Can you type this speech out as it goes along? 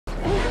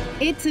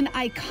It's an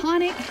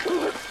iconic,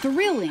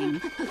 thrilling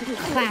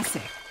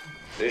classic.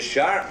 This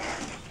shark,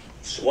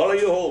 swallow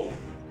you whole.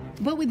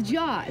 But with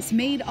Jaws,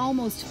 made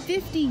almost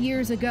 50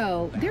 years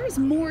ago, there's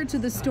more to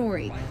the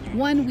story,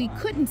 one we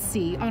couldn't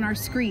see on our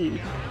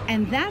screen.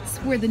 And that's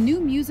where the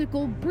new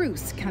musical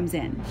Bruce comes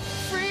in.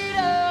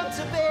 Freedom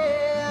to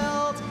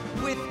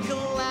build with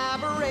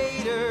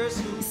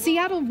collaborators.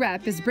 Seattle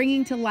Rep is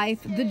bringing to life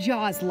the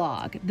Jaws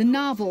log. The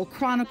novel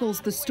chronicles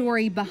the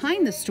story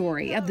behind the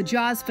story of the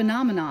Jaws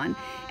phenomenon,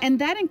 and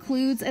that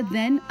includes a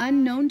then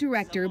unknown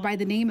director by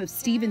the name of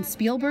Stephen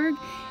Spielberg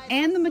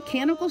and the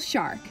mechanical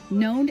shark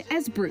known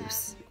as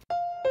Bruce.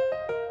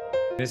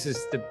 This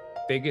is the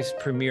biggest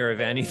premiere of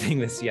anything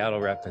the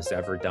Seattle Rep has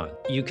ever done.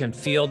 You can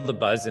feel the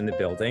buzz in the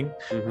building.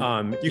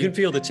 Mm-hmm. You can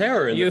feel the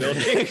terror in the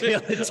building. You can feel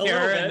the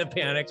terror and the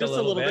panic just a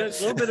little bit.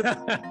 A little bit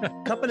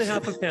of cup and a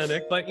half of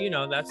panic. But you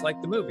know, that's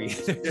like the movie.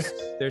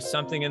 There's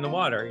something in the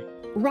water.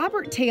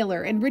 Robert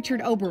Taylor and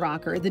Richard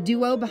Oberacker, the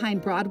duo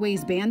behind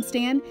Broadway's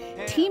Bandstand,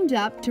 teamed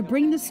up to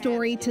bring the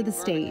story to the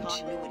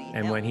stage.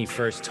 And when he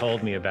first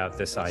told me about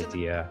this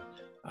idea,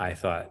 I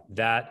thought,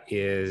 that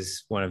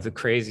is one of the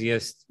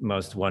craziest,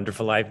 most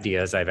wonderful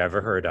ideas I've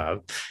ever heard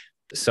of.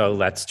 So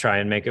let's try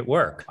and make it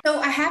work. So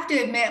I have to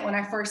admit, when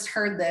I first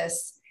heard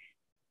this,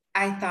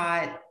 I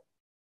thought,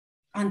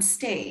 on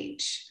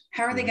stage,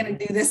 how are they going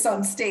to do this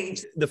on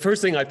stage? The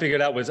first thing I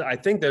figured out was, I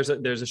think there's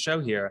a show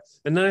here.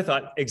 And then I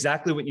thought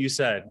exactly what you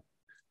said.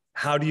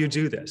 How do you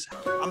do this?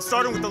 I'm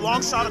starting with the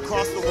long shot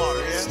across the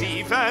water, yeah?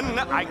 Stephen,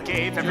 I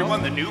gave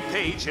everyone the new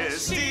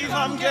pages. Steve,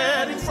 I'm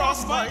getting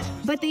frostbite.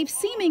 But they've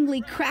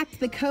seemingly cracked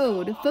the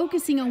code,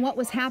 focusing on what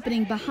was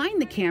happening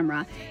behind the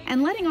camera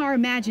and letting our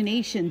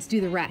imaginations do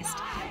the rest.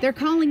 They're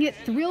calling it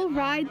Thrill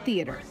Ride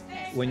Theater.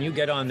 When you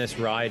get on this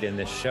ride in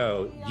this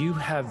show, you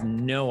have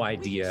no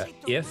idea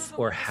if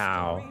or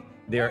how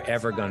they're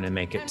ever going to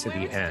make it to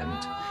the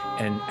end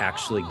and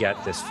actually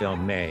get this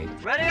film made.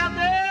 Ready out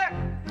there?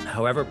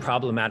 However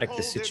problematic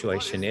the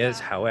situation is,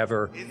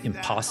 however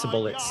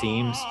impossible it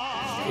seems,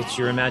 it's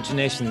your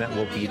imagination that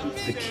will be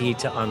the key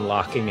to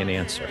unlocking an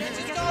answer.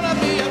 It's gonna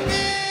be